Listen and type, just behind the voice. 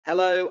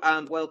Hello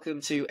and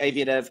welcome to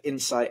AviaDev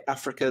Insight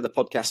Africa, the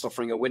podcast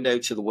offering a window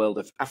to the world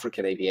of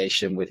African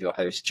aviation with your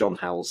host, John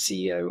Howell,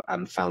 CEO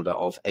and founder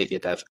of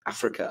AviaDev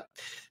Africa.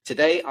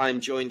 Today, I'm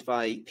joined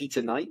by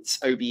Peter Knight,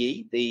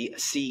 OBE, the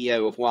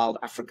CEO of Wild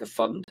Africa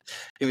Fund,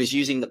 who is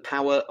using the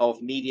power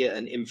of media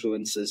and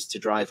influencers to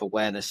drive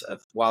awareness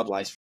of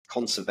wildlife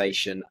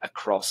conservation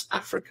across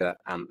Africa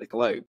and the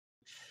globe.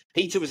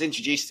 Peter was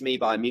introduced to me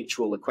by a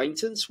mutual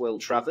acquaintance, Will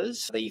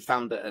Travers, the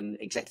founder and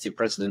executive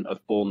president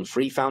of Born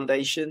Free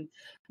Foundation.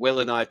 Will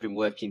and I have been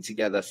working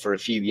together for a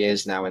few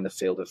years now in the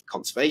field of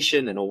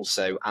conservation and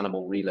also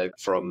animal reload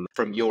from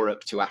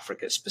Europe to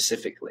Africa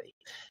specifically.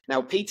 Now,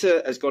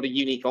 Peter has got a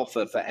unique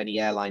offer for any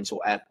airlines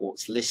or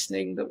airports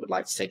listening that would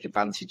like to take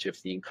advantage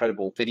of the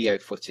incredible video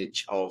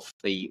footage of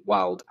the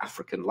wild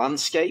African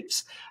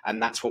landscapes.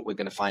 And that's what we're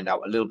going to find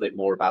out a little bit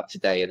more about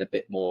today and a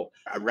bit more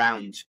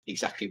around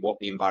exactly what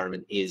the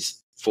environment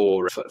is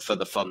for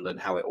the fund and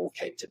how it all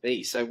came to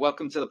be. So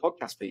welcome to the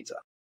podcast, Peter.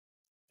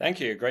 Thank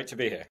you. Great to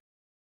be here.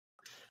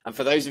 And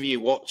for those of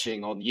you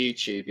watching on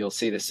YouTube, you'll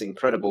see this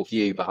incredible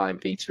view behind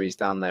Peter. He's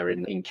down there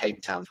in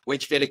Cape Town.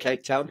 Which bit of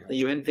Cape Town are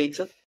you in,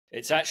 Peter?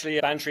 It's actually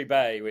Bantry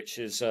Bay, which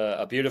is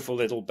a beautiful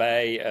little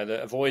bay that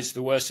avoids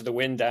the worst of the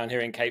wind down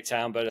here in Cape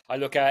Town. But I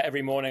look out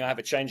every morning, I have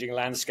a changing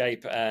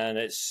landscape and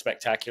it's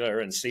spectacular,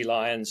 and sea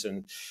lions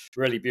and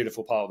really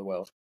beautiful part of the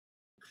world.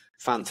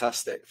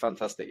 Fantastic.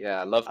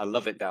 Yeah, I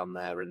love it down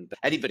there. And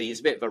anybody,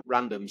 it's a bit of a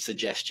random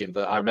suggestion,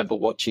 but I remember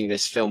watching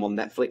this film on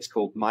Netflix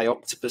called My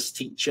Octopus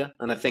Teacher,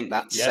 and I think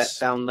that's set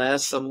down there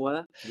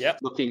somewhere.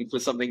 Yep. Looking for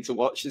something to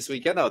watch this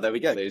weekend. Oh, there we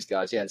go. Those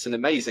guys. Yeah, it's an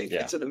amazing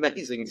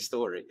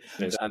story,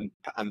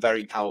 and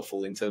very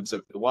powerful in terms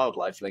of the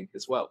wildlife link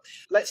as well.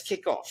 Let's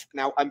kick off.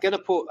 Now, I'm going to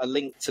put a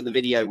link to the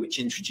video which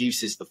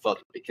introduces the fund,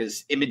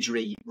 because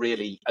imagery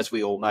really, as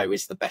we all know,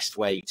 is the best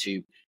way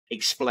to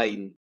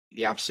explain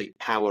the absolute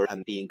power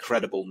and the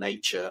incredible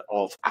nature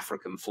of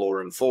African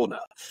flora and fauna.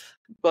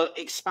 But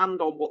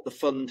expand on what the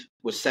fund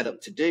was set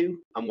up to do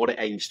and what it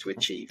aims to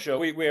achieve. Sure.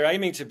 We're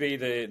aiming to be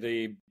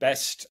the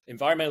best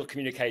environmental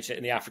communicator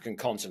in the African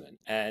continent.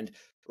 And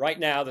right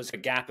now, there's a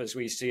gap as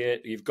we see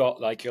it. You've got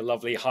like your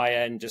lovely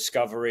high-end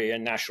Discovery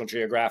and National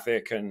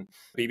Geographic and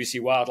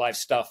BBC Wildlife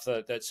stuff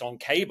that's on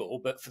cable.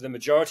 But for the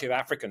majority of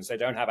Africans, they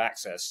don't have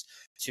access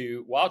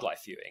to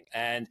wildlife viewing.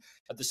 And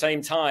at the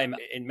same time,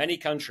 in many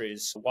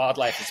countries,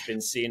 wildlife has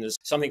been seen as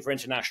something for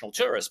international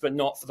tourists, but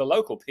not for the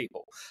local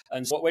people.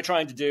 And so what we're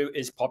trying to do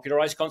is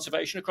popularize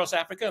conservation across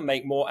Africa,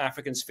 make more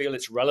Africans feel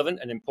it's relevant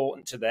and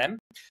important to them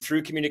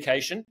through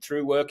communication,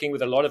 through working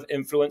with a lot of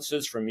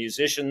influencers, from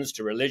musicians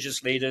to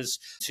religious leaders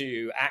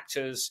to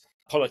actors,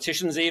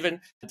 politicians even,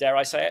 dare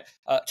I say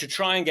it, to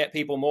try and get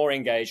people more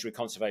engaged with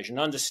conservation,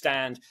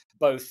 understand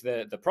both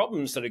the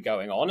problems that are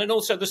going on and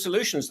also the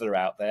solutions that are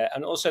out there,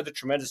 and also the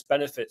tremendous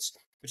benefits,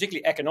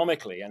 particularly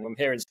economically. And I'm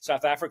here in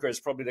South Africa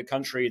is probably the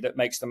country that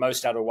makes the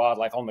most out of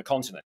wildlife on the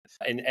continent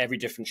in every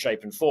different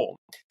shape and form,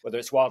 whether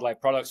it's wildlife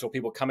products or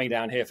people coming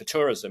down here for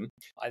tourism.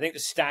 I think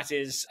the stat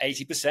is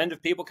 80%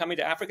 of people coming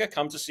to Africa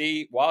come to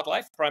see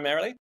wildlife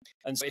primarily.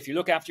 And so if you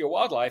look after your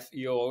wildlife,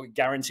 you're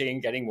guaranteeing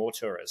getting more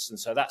tourists. And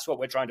so that's what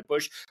we're trying to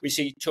push. We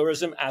see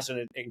tourism as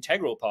an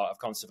integral part of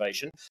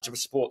conservation to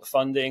support the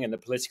funding and the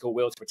political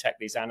will to protect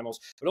these animals,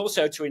 but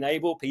also to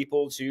enable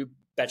people to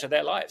better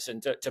their lives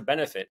and to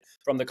benefit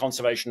from the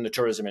conservation and the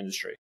tourism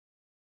industry.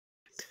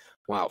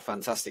 Wow,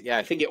 fantastic. Yeah,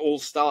 I think it all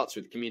starts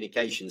with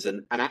communications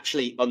and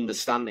actually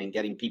understanding,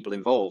 getting people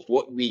involved.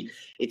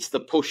 It's the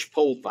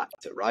push-pull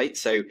factor, right?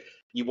 So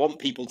you want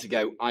people to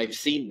go, I've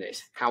seen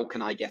this, how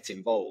can I get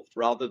involved?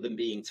 Rather than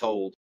being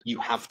told, you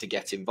have to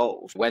get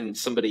involved. When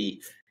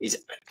somebody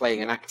is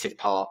playing an active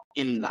part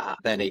in that,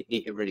 then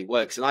it really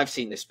works. And I've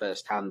seen this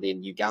firsthand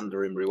in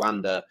Uganda and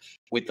Rwanda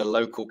with the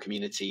local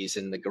communities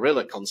and the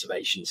gorilla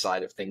conservation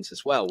side of things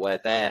as well, where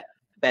they're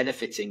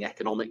benefiting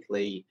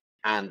economically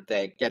and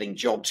they're getting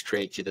jobs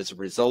created as a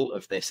result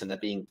of this, and they're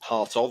being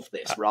part of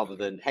this rather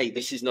than, hey,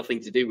 this is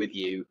nothing to do with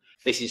you,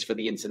 this is for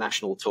the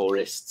international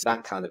tourists,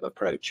 that kind of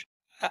approach.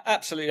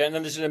 Absolutely. And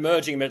then there's an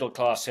emerging middle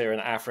class here in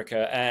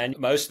Africa. And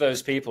most of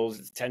those people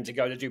tend to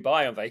go to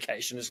Dubai on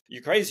vacation.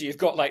 You're crazy. You've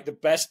got like the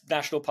best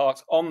national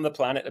parks on the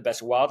planet, the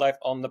best wildlife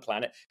on the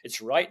planet.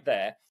 It's right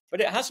there.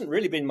 But it hasn't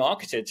really been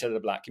marketed to the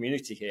Black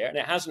community here. And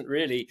it hasn't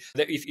really,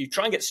 if you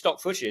try and get stock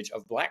footage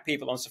of Black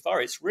people on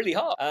safari, it's really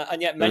hard.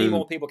 And yet many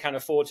more people can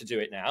afford to do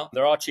it now.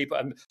 There are cheaper,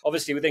 and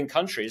obviously within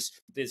countries,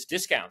 there's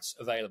discounts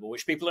available,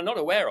 which people are not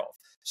aware of.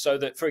 So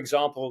that, for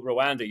example,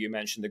 Rwanda, you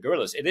mentioned the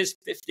gorillas. It is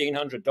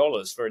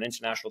 $1,500 for an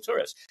international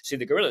tourist to see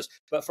the gorillas.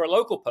 But for a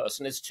local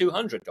person, it's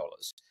 $200.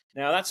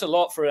 Now, that's a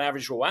lot for an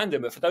average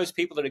Rwandan. But for those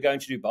people that are going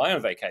to Dubai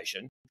on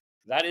vacation,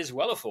 that is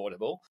well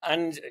affordable,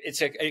 and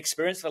it's an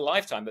experience for a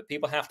lifetime, but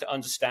people have to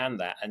understand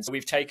that. And so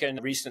we've taken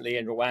recently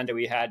in Rwanda,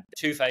 we had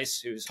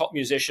Two-Face, who's a top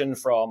musician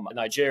from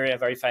Nigeria, a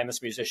very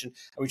famous musician,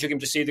 and we took him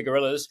to see the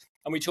gorillas.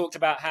 And we talked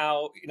about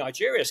how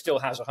Nigeria still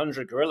has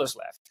 100 gorillas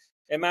left.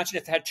 Imagine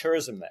if they had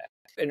tourism there.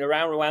 And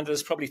around Rwanda,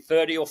 there's probably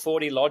 30 or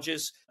 40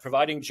 lodges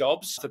providing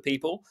jobs for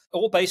people,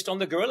 all based on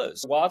the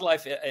gorillas.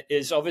 Wildlife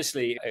is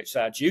obviously, it's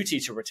our duty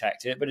to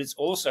protect it, but it's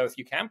also, if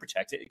you can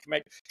protect it, it can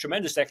make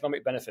tremendous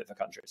economic benefit for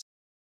countries.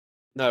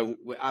 No,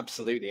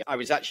 absolutely. I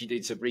was actually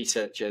doing some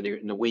research earlier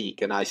in the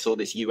week, and I saw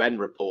this UN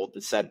report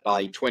that said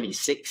by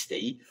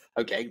 2060,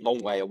 okay, long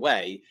way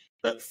away,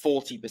 that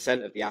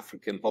 40% of the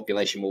African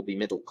population will be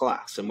middle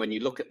class. And when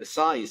you look at the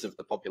size of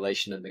the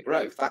population and the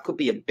growth, that could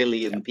be 1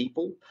 billion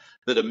people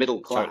that are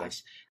middle class. Totally.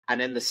 And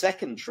then the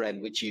second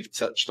trend, which you've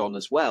touched on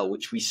as well,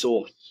 which we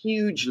saw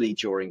hugely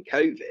during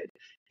COVID,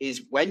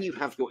 is when you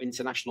have your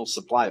international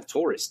supply of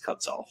tourists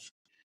cut off,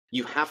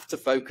 you have to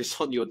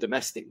focus on your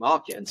domestic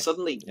market. And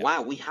suddenly,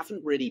 wow, we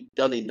haven't really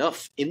done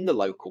enough in the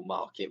local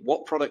market.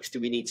 What products do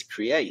we need to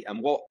create?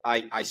 And what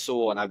I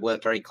saw, and I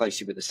worked very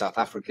closely with the South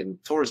African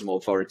Tourism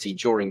Authority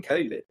during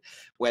COVID,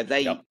 where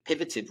they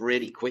pivoted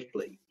really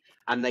quickly.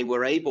 And they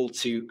were able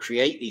to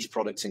create these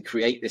products and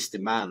create this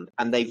demand.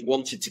 And they've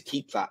wanted to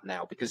keep that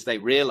now because they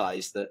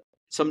realized that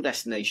some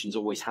destinations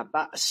always have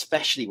that,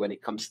 especially when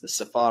it comes to the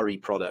safari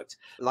product.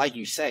 Like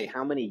you say,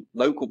 how many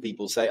local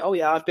people say, oh,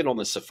 yeah, I've been on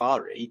a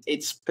safari?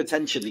 It's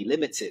potentially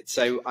limited.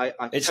 So I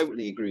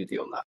totally agree with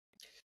you on that.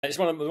 It's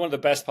one of the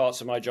best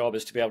parts of my job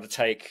is to be able to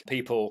take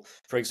people,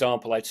 for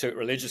example, I took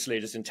religious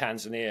leaders in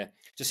Tanzania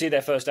to see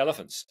their first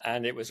elephants.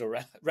 And it was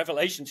a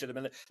revelation to them.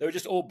 And they were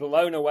just all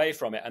blown away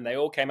from it. And they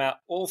all came out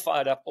all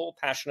fired up, all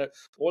passionate,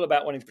 all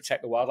about wanting to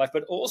protect the wildlife,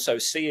 but also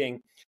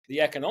seeing the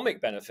economic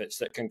benefits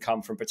that can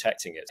come from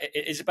protecting it.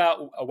 It's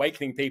about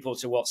awakening people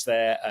to what's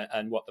there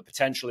and what the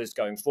potential is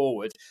going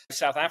forward.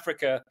 South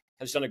Africa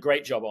has done a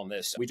great job on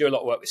this. We do a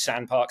lot of work with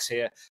sandparks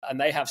here, and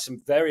they have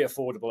some very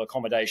affordable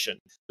accommodation.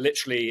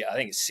 Literally, I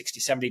think it's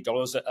 $60,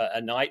 $70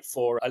 a night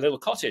for a little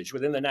cottage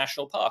within the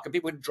national park. And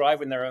people can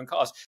drive in their own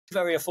cars.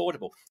 Very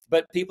affordable.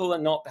 But people are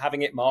not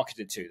having it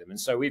marketed to them. And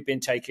so we've been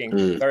taking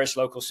various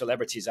local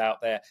celebrities out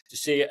there to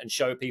see it and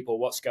show people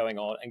what's going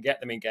on and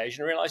get them engaged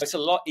and realize it's a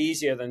lot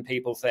easier than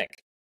people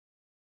think.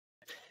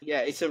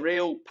 Yeah, it's a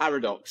real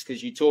paradox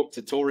because you talk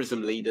to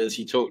tourism leaders,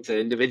 you talk to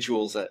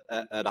individuals at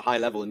a high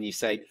level, and you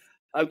say,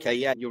 okay,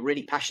 yeah, you're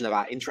really passionate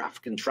about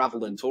intra-African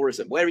travel and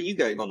tourism. Where are you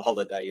going on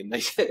holiday? And they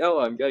say, oh,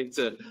 I'm going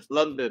to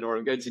London, or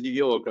I'm going to New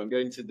York, or I'm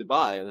going to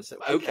Dubai. And I say,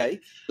 okay,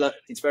 look,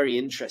 it's very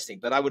interesting.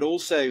 But I would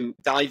also,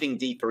 diving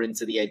deeper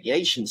into the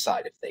aviation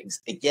side of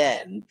things,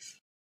 again,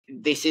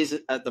 this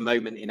is at the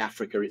moment in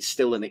Africa, it's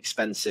still an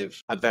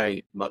expensive,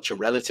 very much a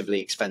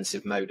relatively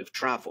expensive mode of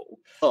travel.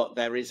 But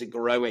there is a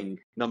growing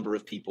number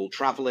of people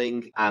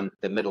traveling and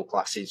the middle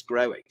class is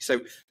growing.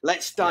 So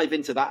let's dive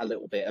into that a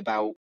little bit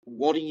about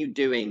what are you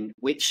doing?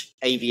 Which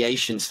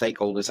aviation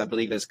stakeholders? I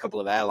believe there's a couple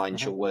of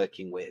airlines you're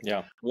working with.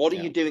 Yeah. What are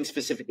you doing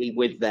specifically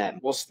with them?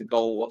 What's the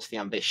goal? What's the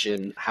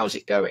ambition? How's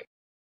it going?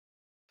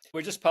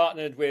 We're just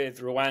partnered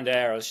with Rwanda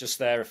Air. I was just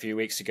there a few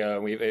weeks ago,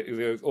 and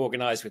we've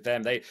organised with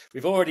them.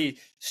 We've already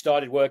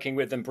started working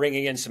with them,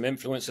 bringing in some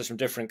influencers from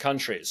different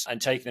countries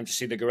and taking them to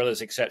see the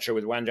gorillas, etc.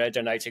 With Rwanda Air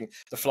donating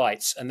the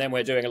flights, and then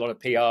we're doing a lot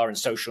of PR and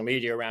social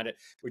media around it.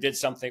 We did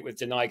something with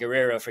Denai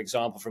Guerrero, for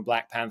example, from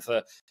Black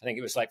Panther. I think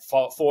it was like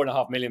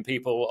 4.5 million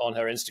people on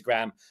her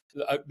Instagram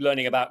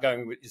learning about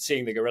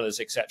seeing the gorillas,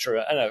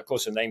 etc. And of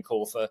course, a name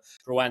call for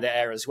Rwanda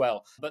Air as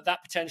well. But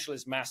that potential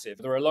is massive.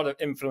 There are a lot of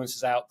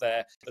influencers out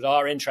there that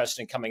are interested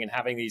in coming and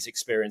having these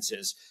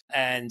experiences.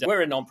 And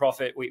we're a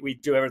nonprofit. We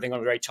do everything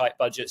on very tight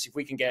budgets. If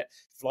we can get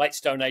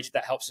flights donated,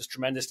 that helps us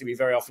tremendously. We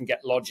very often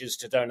get lodges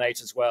to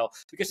donate as well,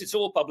 because it's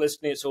all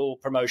publicity, it's all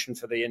promotion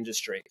for the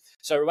industry.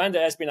 So Rwanda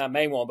Air has been our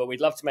main one, but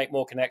we'd love to make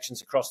more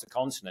connections across the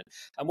continent.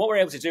 And what we're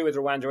able to do with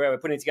Rwanda Air, we're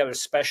putting together a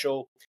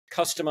special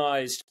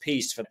customized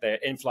piece for their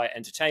in-flight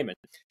entertainment.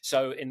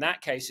 So in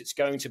that case, it's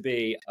going to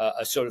be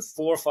a sort of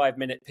 4 or 5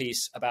 minute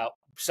piece about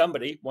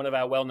somebody, one of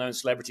our well-known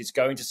celebrities,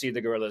 going to see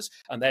the gorillas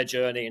and their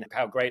journey and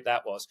how great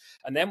that was.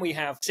 And then we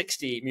have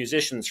 60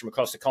 musicians from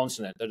across the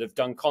continent that have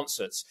done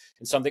concerts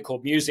in something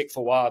called Music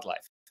for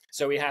Wildlife.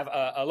 So we have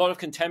a lot of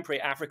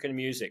contemporary African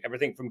music,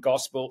 everything from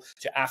gospel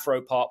to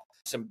Afro pop,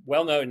 some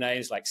well-known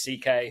names like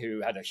CK,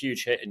 who had a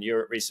huge hit in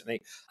Europe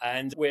recently.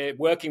 And we're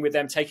working with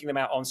them, taking them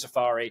out on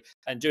safari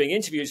and doing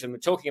interviews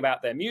and talking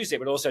about their music,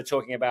 but also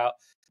talking about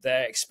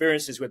their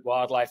experiences with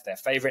wildlife, their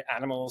favorite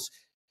animals.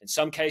 In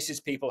some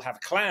cases, people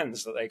have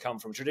clans that they come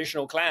from,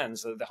 traditional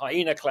clans, the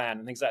hyena clan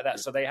and things like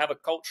that. So they have a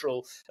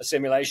cultural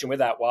assimilation with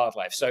that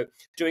wildlife. So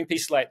doing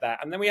pieces like that.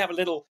 And then we have a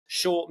little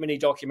short mini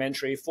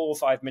documentary, 4 or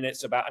 5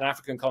 minutes, about an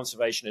African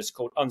conservationist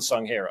called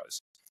Unsung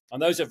Heroes.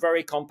 And those are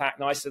very compact,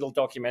 nice little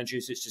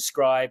documentaries that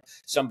describe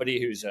somebody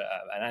who's an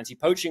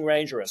anti-poaching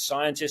ranger, a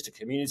scientist, a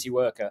community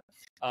worker.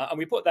 And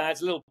we put that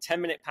as a little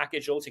 10-minute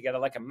package all together,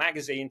 like a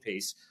magazine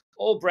piece,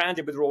 all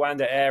branded with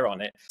Rwanda Air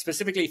on it,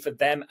 specifically for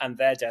them and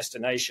their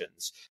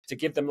destinations, to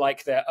give them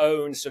like their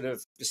own sort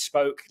of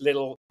bespoke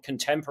little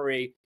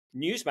contemporary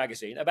news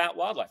magazine about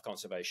wildlife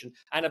conservation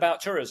and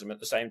about tourism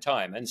at the same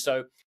time. And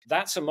so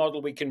that's a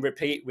model we can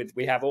repeat with.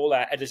 We have all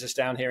our editors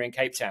down here in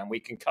Cape Town. We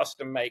can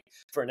custom make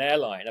for an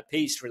airline a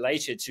piece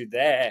related to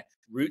their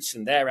roots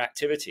and their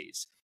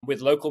activities.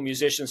 with local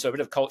musicians, so a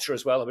bit of culture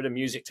as well, a bit of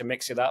music to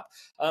mix it up,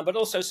 but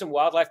also some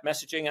wildlife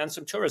messaging and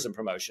some tourism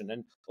promotion.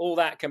 And all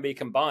that can be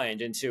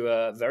combined into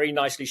a very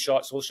nicely shot,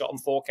 it's all shot on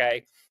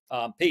 4K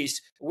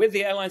piece with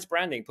the airline's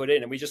branding put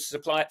in. And we just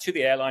supply it to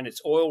the airline.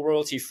 It's oil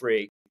royalty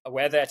free.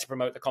 We're there to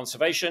promote the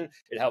conservation.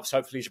 It helps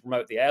hopefully to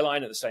promote the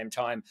airline at the same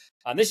time.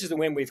 And this is the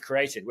win we've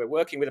created. We're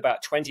working with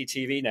about 20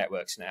 TV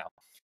networks now.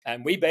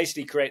 And we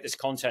basically create this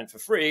content for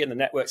free and the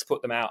networks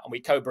put them out and we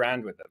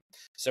co-brand with them.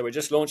 So we're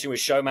just launching with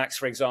Showmax,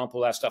 for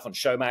example, our stuff on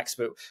Showmax,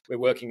 but we're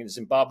working in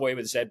Zimbabwe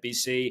with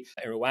ZBC,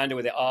 in Rwanda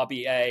with the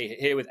RBA,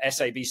 here with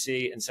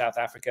SABC in South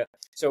Africa.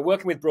 So we're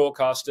working with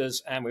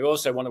broadcasters and we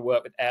also want to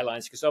work with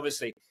airlines because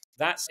obviously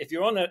that's, if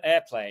you're on an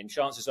airplane,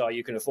 chances are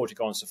you can afford to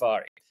go on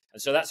safari.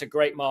 And so that's a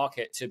great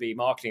market to be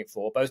marketing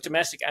for, both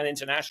domestic and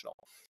international.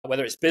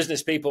 Whether it's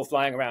business people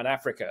flying around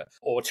Africa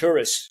or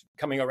tourists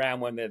coming around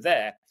when they're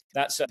there,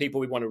 that's people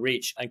we want to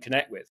reach and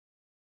connect with.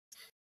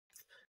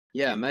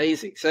 Yeah,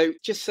 amazing. So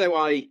just so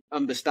I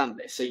understand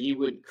this, so you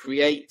would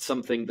create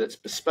something that's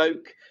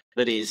bespoke,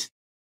 that is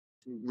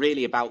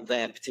really about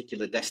their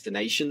particular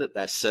destination that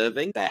they're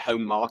serving, their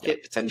home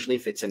market, potentially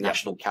if it's a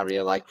national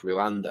carrier like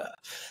Rwanda.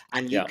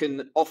 And you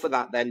can offer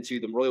that then to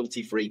them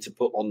royalty free to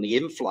put on the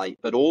in-flight,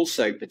 but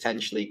also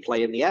potentially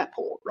play in the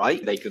airport,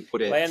 right? They could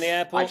put it, play in the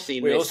airport. I've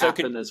seen this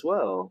happen as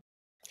well.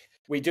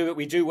 We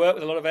do work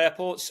with a lot of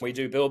airports. We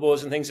do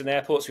billboards and things in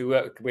airports. We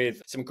work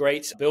with some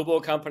great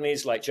billboard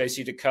companies like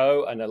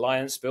JC&Co and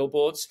Alliance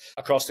Billboards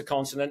across the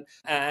continent.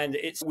 And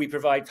we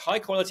provide high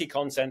quality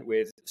content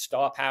with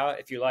star power,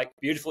 if you like,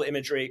 beautiful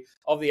imagery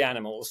of the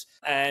animals.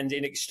 And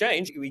in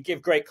exchange, we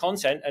give great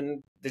content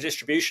and the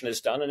distribution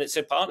is done, and it's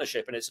a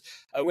partnership, and it's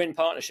a win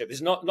partnership.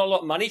 There's not a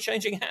lot of money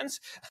changing hands,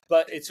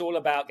 but it's all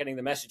about getting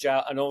the message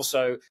out and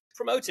also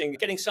promoting,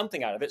 getting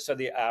something out of it. So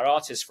our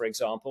artists, for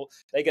example,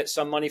 they get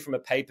some money from a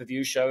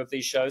pay-per-view show of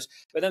these shows,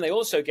 but then they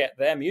also get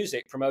their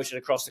music promoted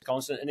across the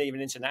continent and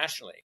even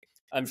internationally.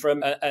 And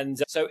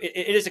so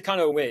it is a kind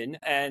of a win,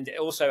 and it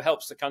also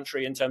helps the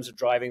country in terms of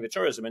driving the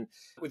tourism. And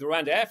with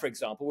Rwanda Air, for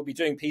example, we'll be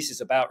doing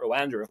pieces about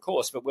Rwanda, of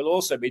course, but we'll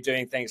also be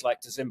doing things like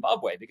to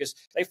Zimbabwe because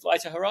they fly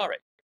to Harare.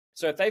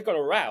 So if they've got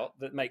a route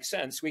that makes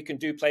sense, we can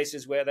do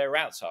places where their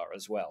routes are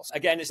as well. So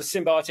again, it's a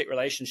symbiotic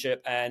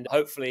relationship, and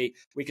hopefully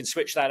we can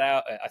switch that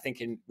out. I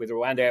think with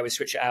Rwanda Air, we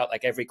switch it out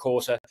like every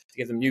quarter to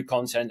give them new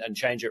content and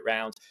change it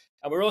around.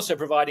 And we're also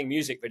providing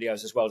music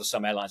videos as well to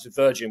some airlines. With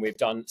Virgin, we've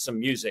done some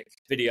music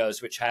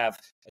videos which have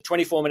a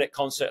 24-minute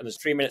concert and there's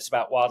 3 minutes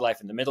about wildlife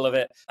in the middle of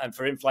it. And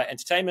for in-flight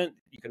entertainment,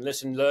 you can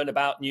learn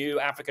about new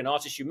African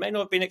artists you may not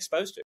have been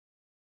exposed to.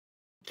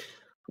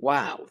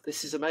 Wow,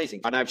 this is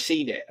amazing. And I've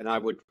seen it, and I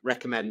would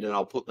recommend, and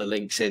I'll put the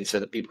links in so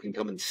that people can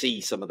come and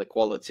see some of the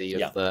quality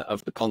of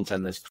the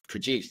content that's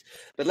produced.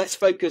 But let's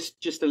focus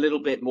just a little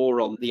bit more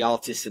on the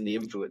artists and the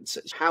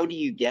influencers. How do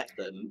you get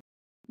them?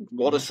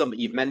 What are some,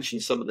 you've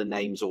mentioned some of the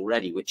names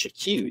already, which are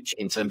huge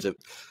in terms of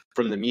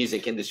from the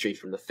music industry,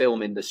 from the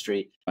film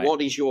industry. Right.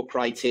 What is your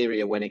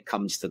criteria when it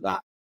comes to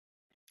that?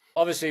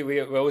 Obviously, we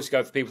always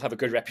go for people who have a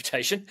good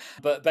reputation,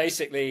 but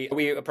basically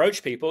we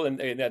approach people and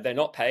they're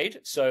not paid,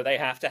 so they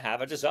have to have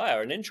a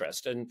desire and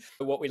interest. And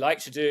what we like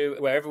to do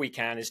wherever we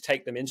can is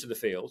take them into the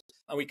field,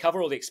 and we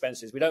cover all the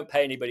expenses. We don't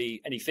pay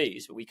anybody any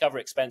fees, but we cover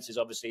expenses,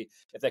 obviously,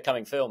 if they're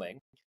coming filming.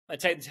 I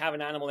take them to have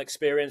an animal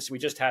experience. We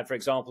just had, for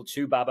example,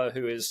 Baba,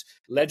 who is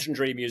a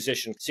legendary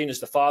musician, seen as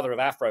the father of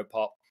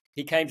Afropop.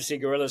 He came to see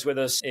gorillas with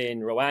us in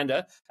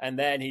Rwanda, and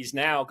then he's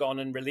now gone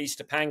and released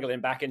a pangolin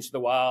back into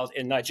the wild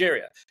in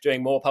Nigeria,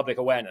 doing more public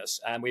awareness.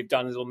 And we've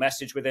done a little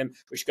message with him,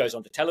 which goes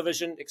on to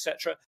television,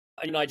 etc.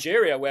 In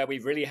Nigeria, where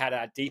we've really had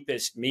our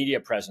deepest media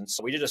presence,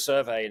 we did a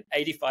survey, and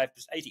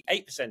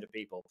 88% of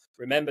people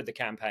remembered the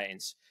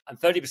campaigns, and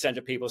 30%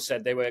 of people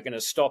said they were going to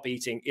stop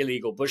eating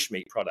illegal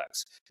bushmeat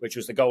products, which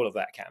was the goal of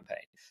that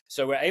campaign.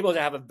 So we're able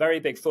to have a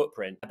very big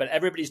footprint, but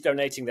everybody's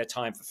donating their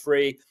time for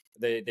free.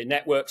 The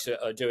networks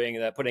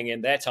they're putting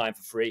in their time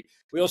for free.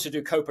 We also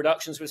do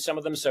co-productions with some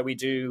of them. So we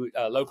do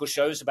local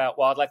shows about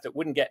wildlife that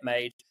wouldn't get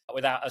made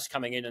without us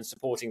coming in and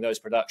supporting those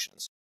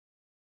productions.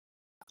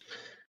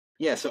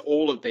 Yeah, so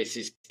all of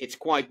this it's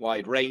quite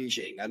wide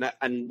ranging.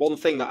 And one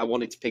thing that I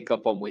wanted to pick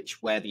up on,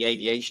 where the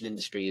aviation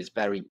industry is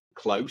very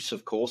close,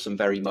 of course, and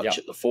very much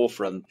at the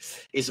forefront,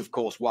 is, of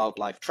course,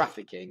 wildlife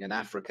trafficking. And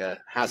Africa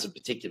has a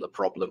particular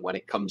problem when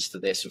it comes to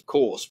this, of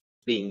course,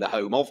 being the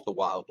home of the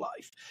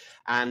wildlife.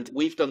 And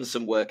we've done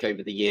some work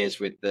over the years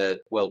with the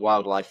World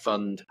Wildlife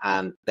Fund,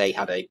 and they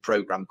had a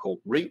program called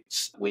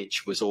Roots,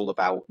 which was all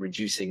about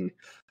reducing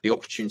the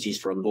opportunities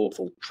for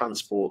unlawful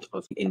transport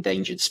of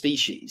endangered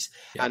species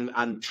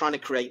and trying to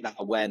create that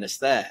awareness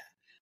there.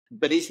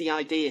 But is the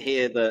idea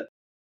here that,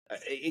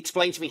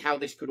 explain to me how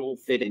this could all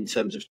fit in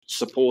terms of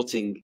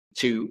supporting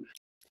to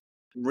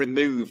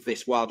remove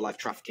this wildlife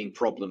trafficking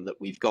problem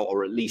that we've got,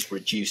 or at least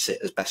reduce it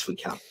as best we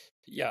can?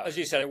 Yeah, as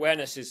you said,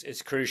 awareness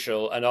is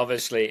crucial. And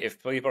obviously,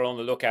 if people are on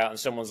the lookout and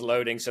someone's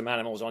loading some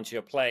animals onto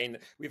your plane,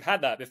 we've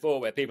had that before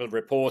where people have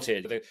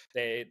reported.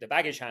 The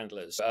baggage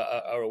handlers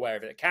are aware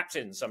of it. The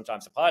captains,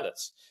 sometimes the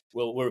pilots,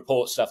 will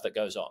report stuff that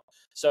goes on.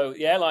 So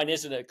the airline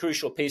is a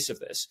crucial piece of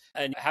this.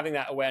 And having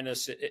that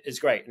awareness is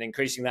great, and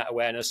increasing that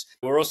awareness.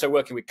 We're also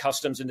working with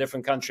customs in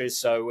different countries.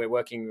 So we're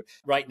working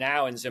right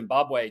now in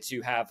Zimbabwe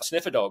to have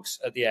sniffer dogs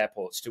at the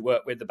airports to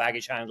work with the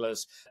baggage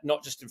handlers,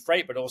 not just in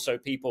freight, but also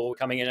people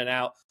coming in and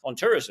out on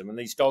tourism. And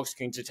these dogs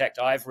can detect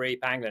ivory,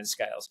 pangolin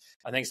scales,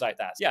 and things like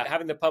that. Yeah,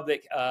 having the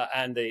public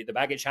and the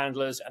baggage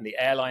handlers and the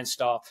airline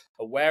staff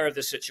aware of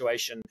the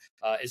situation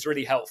is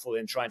really helpful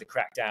in trying to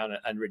crack down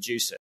and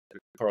reduce it, the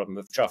problem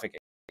of trafficking.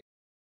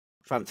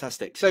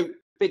 Fantastic. So,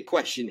 big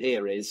question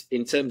here is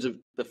in terms of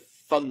the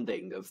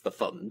funding of the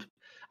fund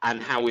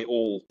and how it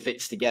all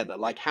fits together.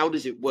 Like, how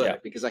does it work? Yeah.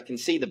 Because I can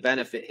see the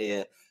benefit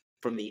here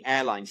from the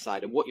airline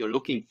side, and what you're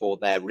looking for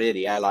there,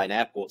 really, airline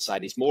airport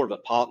side, is more of a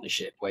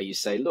partnership where you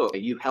say, look,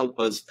 you help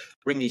us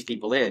bring these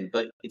people in,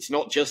 but it's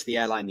not just the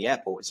airline, the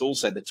airport, it's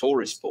also the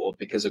tourist board,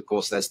 because of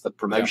course there's the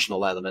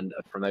promotional element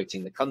of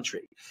promoting the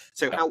country.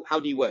 So how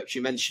do you work?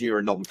 You mentioned you're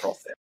a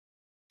non-profit.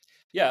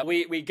 Yeah,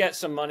 we get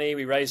some money,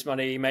 we raise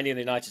money, mainly in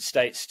the United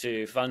States,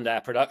 to fund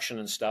our production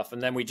and stuff.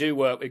 And then we do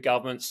work with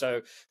governments.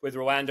 So with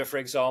Rwanda, for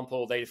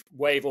example, they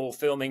waive all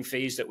filming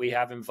fees that we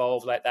have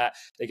involved like that.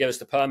 They give us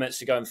the permits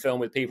to go and film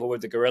with people with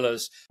the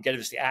gorillas, get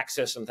us the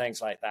access and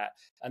things like that.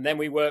 And then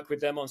we work with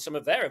them on some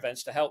of their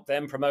events to help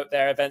them promote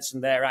their events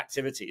and their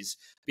activities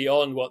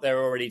beyond what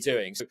they're already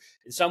doing. So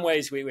in some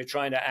ways, we're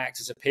trying to act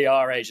as a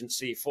PR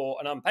agency, for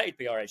an unpaid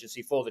PR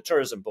agency for the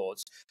tourism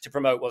boards, to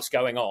promote what's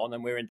going on.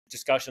 And we're in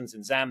discussions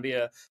in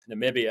Zambia,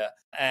 Namibia,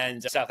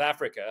 and South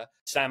Africa.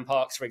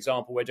 Sandparks, for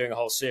example, we're doing a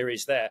whole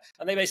series there.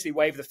 And they basically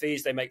waive the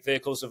fees. They make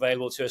vehicles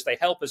available to us. They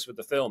help us with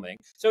the filming.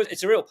 So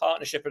it's a real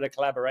partnership and a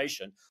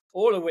collaboration,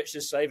 all of which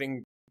is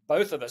saving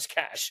both of us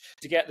cash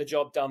to get the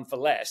job done for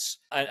less,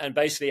 and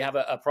basically have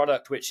a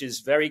product which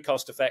is very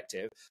cost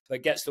effective,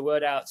 but gets the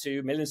word out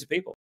to millions of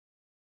people.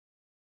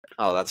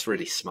 Oh, that's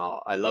really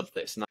smart. I love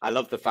this. And I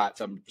love the fact,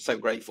 I'm so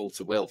grateful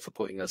to Will for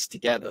putting us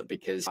together,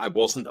 because I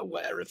wasn't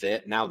aware of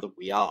it. Now that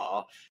we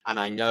are, and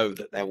I know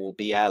that there will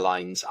be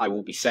airlines, I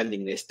will be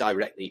sending this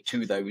directly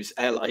to those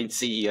airline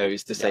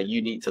CEOs to say,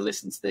 you need to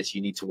listen to this,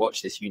 you need to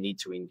watch this, you need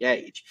to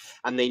engage,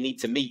 and they need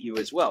to meet you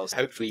as well. So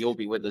hopefully you'll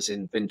be with us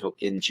in Windhoek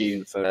in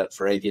June for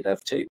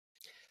AviaDev too.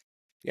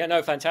 Yeah,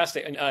 no,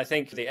 fantastic. And I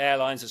think the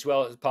airlines as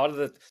well, part of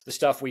the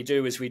stuff we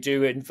do is we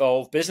do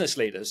involve business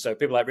leaders. So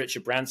people like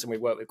Richard Branson, we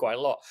work with quite a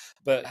lot.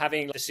 But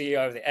having the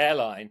CEO of the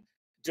airline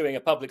doing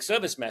a public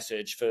service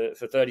message for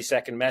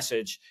 30-second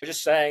message,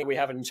 just saying we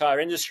have an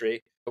entire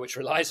industry which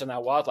relies on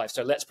our wildlife,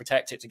 so let's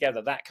protect it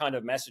together. That kind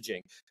of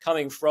messaging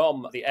coming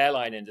from the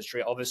airline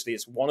industry, obviously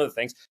it's one of the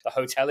things, the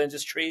hotel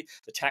industry,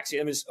 the taxi,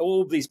 I mean, it's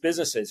all these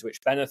businesses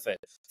which benefit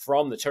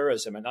from the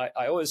tourism. And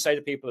I always say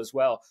to people as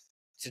well,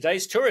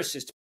 today's tourist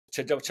is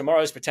to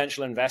tomorrow's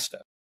potential investor.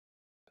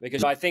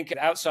 Because I think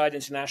outside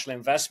international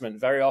investment,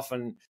 very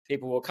often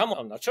people will come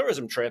on a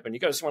tourism trip and you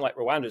go to somewhere like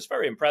Rwanda, it's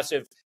very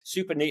impressive,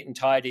 super neat and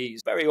tidy,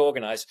 it's very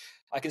organized.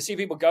 I can see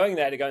people going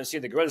there to go and see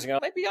the gorillas and go,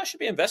 maybe I should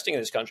be investing in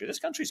this country. This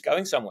country's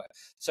going somewhere.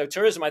 So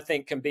tourism, I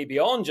think, can be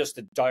beyond just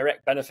the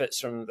direct benefits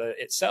from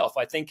itself.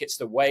 I think it's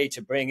the way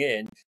to bring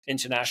in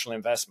international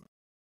investment.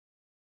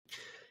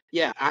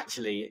 Yeah,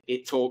 actually,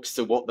 it talks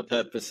to what the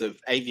purpose of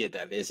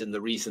AviaDev is, and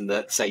the reason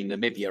that, say,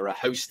 Namibia are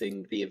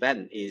hosting the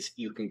event is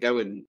you can go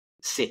and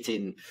sit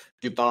in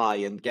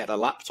Dubai and get a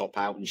laptop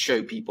out and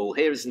show people,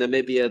 here's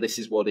Namibia, this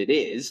is what it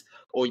is.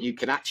 Or you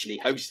can actually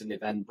host an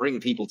event,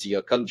 bring people to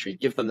your country,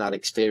 give them that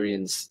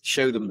experience,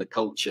 show them the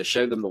culture,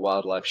 show them the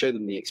wildlife, show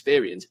them the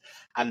experience.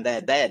 And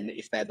they're then,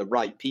 if they're the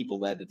right people,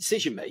 they're the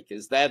decision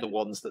makers, they're the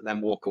ones that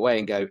then walk away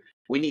and go,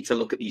 we need to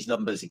look at these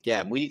numbers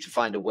again. We need to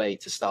find a way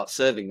to start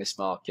serving this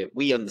market.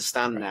 We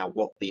understand now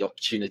what the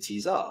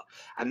opportunities are.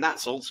 And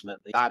that's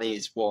ultimately, that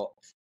is what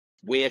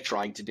we're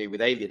trying to do with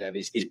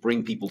AviaDev is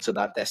bring people to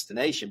that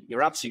destination.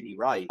 You're absolutely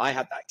right. I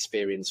had that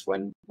experience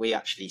when we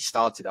actually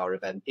started our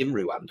event in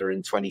Rwanda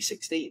in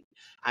 2016.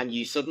 And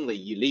you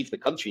leave the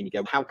country and you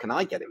go, how can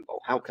I get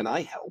involved? How can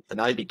I help? And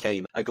I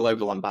became a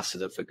global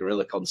ambassador for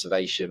gorilla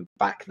conservation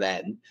back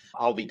then.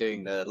 I'll be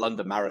doing the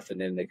London Marathon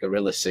in a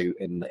gorilla suit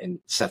in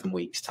 7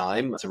 weeks'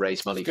 time to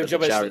raise money for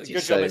the charity.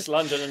 Good job it's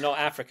London and not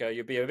Africa.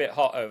 You'll be a bit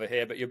hot over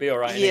here, but you'll be all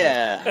right.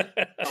 Yeah,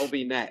 I'll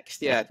be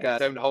next. Yeah,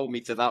 don't hold me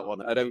to that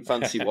one. I don't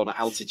fancy one at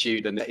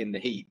altitude and in the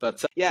heat.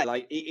 But yeah,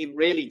 like it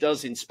really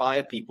does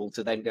inspire people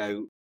to then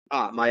go,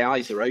 my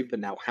eyes are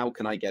open now. How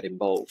can I get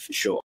involved? For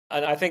sure.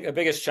 And I think the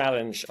biggest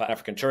challenge for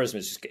African tourism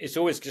is it's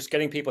always just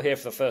getting people here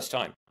for the first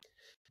time,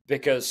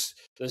 because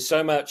there's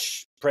so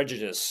much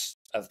prejudice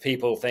of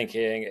people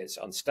thinking it's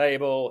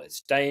unstable, it's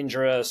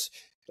dangerous,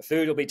 the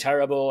food will be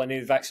terrible, I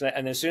need to vaccinate.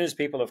 And as soon as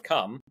people have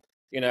come,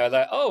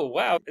 Like, oh,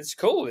 wow, it's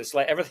cool. It's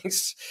like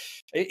everything's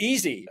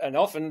easy and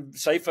often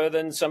safer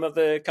than some of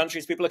the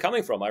countries people are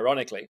coming from,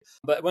 ironically.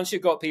 But once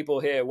you've got people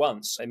here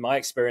once, in my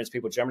experience,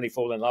 people generally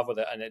fall in love with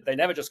it. And they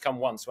never just come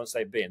once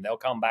they've been, they'll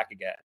come back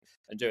again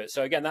and do it.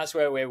 So again, that's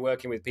where we're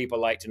working with people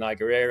like Denai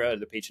Guerrero,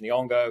 Lupita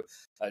Nyong'o,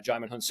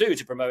 Jaimin Hunsu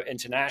to promote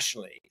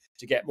internationally,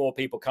 to get more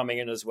people coming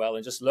in as well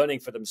and just learning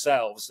for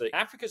themselves that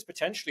Africa's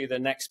potentially the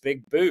next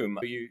big boom.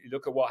 You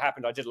look at what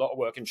happened. I did a lot of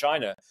work in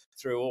China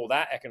through all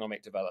that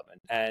economic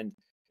development. And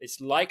it's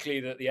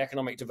likely that the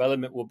economic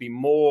development will be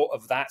more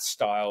of that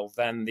style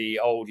than the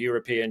old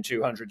European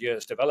 200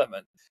 years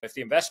development. If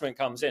the investment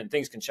comes in,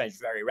 things can change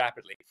very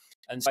rapidly.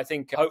 And so I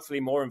think hopefully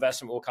more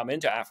investment will come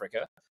into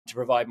Africa to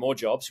provide more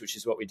jobs, which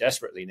is what we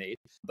desperately need.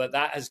 But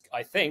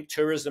I think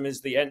tourism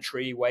is the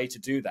entry way to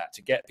do that,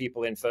 to get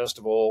people in first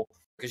of all.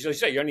 Because as you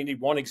say, you only need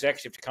one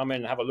executive to come in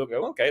and have a look,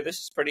 go, okay, this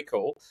is pretty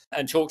cool,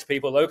 and talk to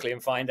people locally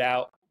and find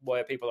out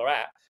where people are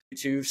at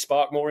to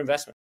spark more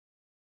investment.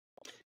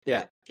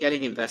 Yeah,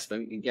 getting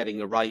investment and getting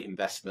the right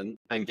investment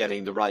and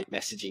getting the right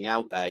messaging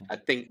out there. I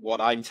think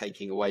what I'm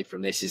taking away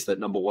from this is that,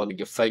 number one,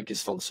 you're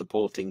focused on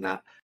supporting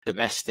that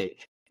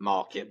domestic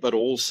market, but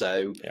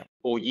also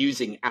or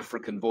using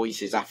African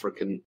voices,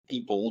 African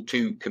people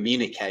to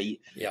communicate.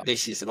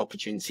 This is an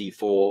opportunity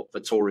for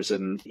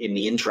tourism in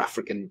the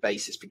intra-African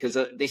basis, because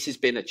this has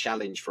been a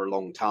challenge for a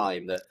long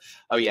time that,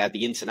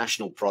 the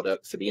international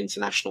product for the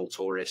international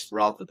tourist,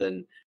 rather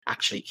than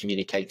actually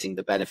communicating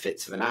the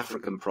benefits of an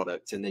African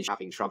product. And then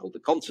having traveled the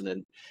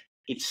continent,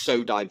 it's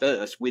so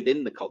diverse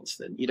within the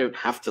continent. You don't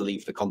have to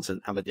leave the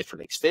continent, have a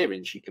different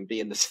experience. You can be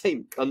in the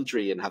same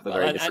country and have a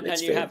very different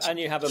experience.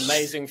 You have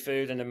amazing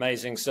food and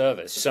amazing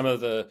service. Some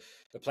of the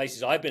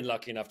places I've been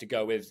lucky enough to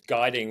go with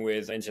guiding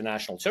with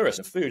international tourists,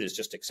 and food is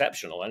just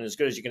exceptional and as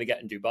good as you're going to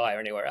get in Dubai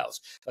or anywhere else.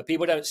 But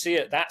people don't see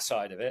it, that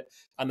side of it.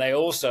 And they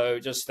also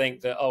just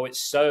think that, it's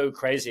so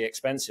crazy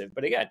expensive.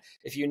 But again,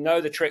 if you know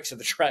the tricks of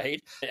the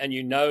trade and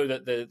you know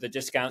that the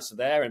discounts are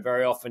there, and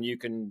very often you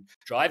can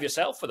drive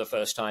yourself for the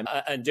first time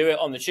and do it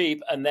on the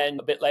cheap. And then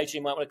a bit later,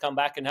 you might want to come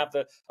back and have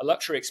a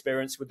luxury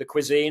experience with the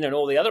cuisine and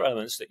all the other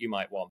elements that you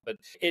might want. But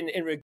in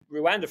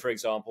Rwanda, for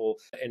example,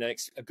 in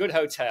a good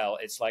hotel,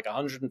 it's like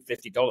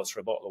 $150 for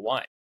a bottle of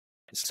wine.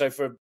 So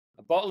for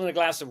a bottle and a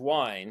glass of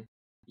wine,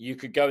 you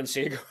could go and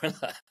see a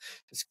gorilla.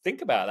 Just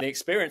think about that. The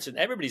experience, and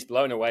everybody's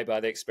blown away by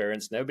the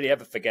experience. Nobody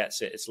ever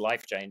forgets it. It's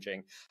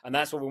life-changing. And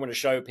that's what we want to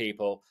show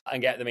people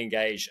and get them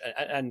engaged.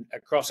 And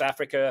across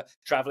Africa,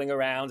 traveling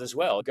around as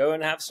well. Go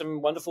and have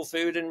some wonderful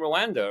food in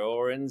Rwanda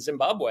or in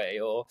Zimbabwe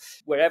or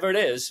wherever it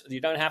is.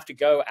 You don't have to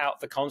go out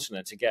the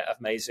continent to get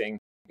amazing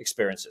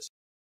experiences.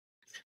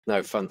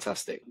 No,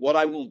 fantastic. What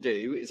I will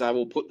do is I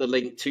will put the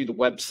link to the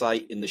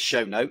website in the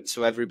show notes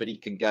so everybody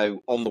can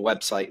go on the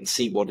website and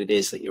see what it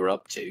is that you're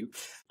up to.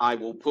 I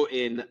will put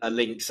in a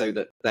link so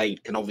that they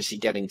can obviously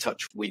get in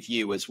touch with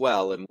you as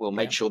well, and we'll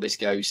make sure this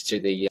goes to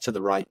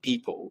the right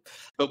people.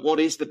 But what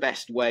is the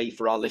best way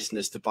for our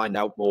listeners to find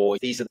out more?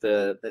 These are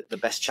the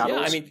best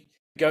channels.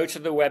 Go to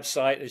the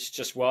website. It's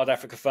just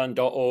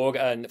wildafricafund.org,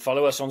 and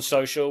follow us on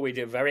social.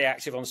 We're very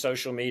active on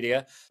social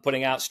media,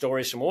 putting out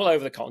stories from all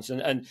over the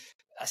continent. And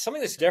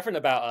something that's different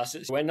about us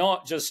is we're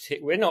not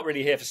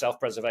really here for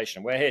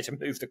self-preservation. We're here to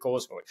move the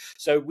cause forward.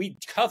 So we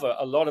cover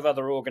a lot of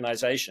other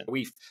organizations.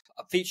 We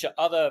feature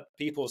other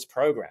people's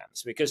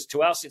programs, because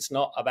to us, it's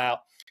not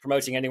about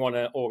promoting any one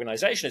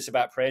organization. It's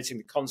about creating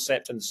the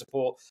concept and the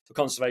support for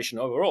conservation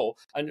overall,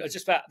 and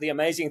just about the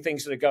amazing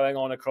things that are going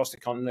on across the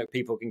continent that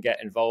people can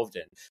get involved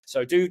in.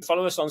 So do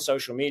follow us on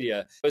social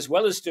media. As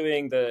well as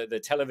doing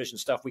the television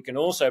stuff, we can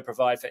also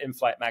provide for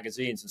in-flight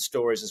magazines and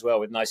stories as well,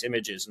 with nice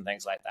images and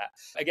things like that.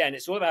 Again,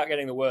 it's all about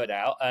getting the word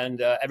out,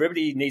 and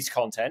everybody needs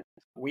content.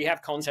 We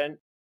have content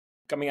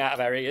coming out of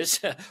areas,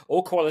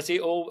 all quality,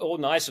 all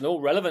nice, and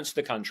all relevant to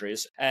the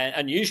countries,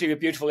 and usually with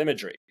beautiful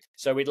imagery.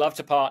 So we'd love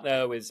to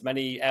partner with as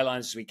many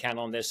airlines as we can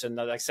on this. And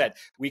like I said,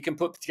 we can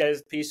put together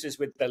pieces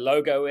with the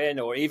logo in,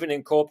 or even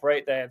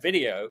incorporate their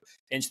video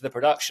into the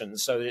production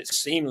so that it's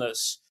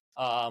seamless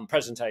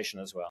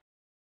presentation as well.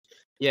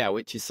 Yeah,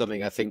 which is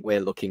something I think we're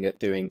looking at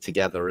doing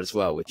together as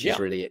well, which is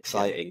really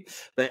exciting.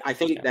 But I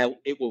think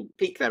it will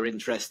pique their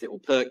interest. It will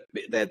perk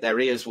their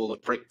ears will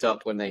have pricked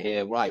up when they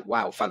hear, right,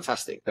 wow,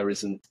 fantastic.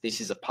 This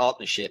is a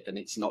partnership, and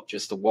it's not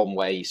just a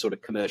one-way sort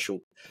of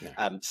commercial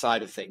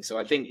side of things. So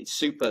I think it's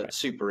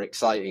super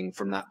exciting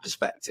from that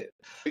perspective.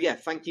 But yeah,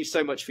 thank you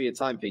so much for your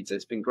time, Peter.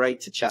 It's been great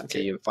to chat to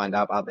you and find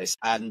out about this.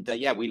 And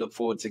we look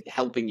forward to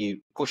helping you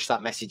push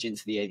that message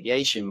into the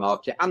aviation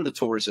market and the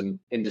tourism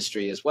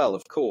industry as well,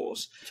 of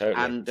course.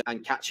 Totally.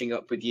 And catching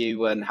up with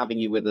you and having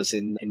you with us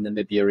in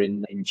Namibia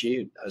in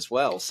June as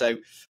well. So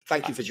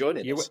thank you for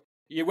joining us.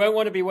 You won't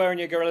want to be wearing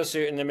your gorilla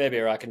suit in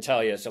Namibia, I can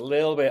tell you. It's a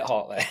little bit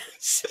hot there.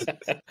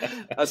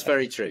 That's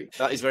very true.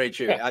 That is very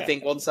true. I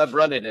think once I'm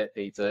running it,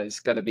 Peter, it's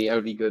going to be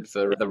only good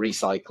for the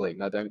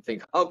recycling. I don't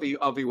think I'll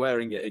be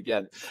wearing it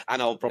again, and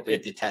I'll probably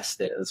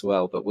detest it as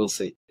well, but we'll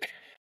see.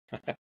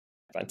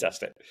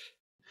 Fantastic.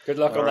 Good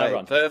luck All on that right,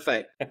 run.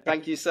 perfect.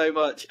 Thank you so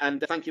much.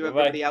 And thank you,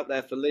 everybody out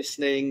there, for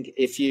listening.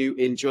 If you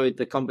enjoyed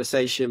the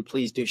conversation,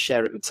 please do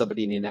share it with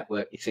somebody in your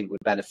network you think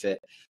would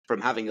benefit from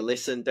having a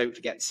listen. Don't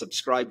forget to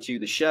subscribe to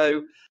the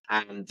show.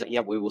 And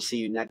yeah, we will see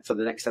you for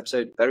the next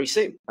episode very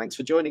soon. Thanks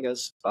for joining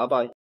us.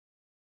 Bye-bye.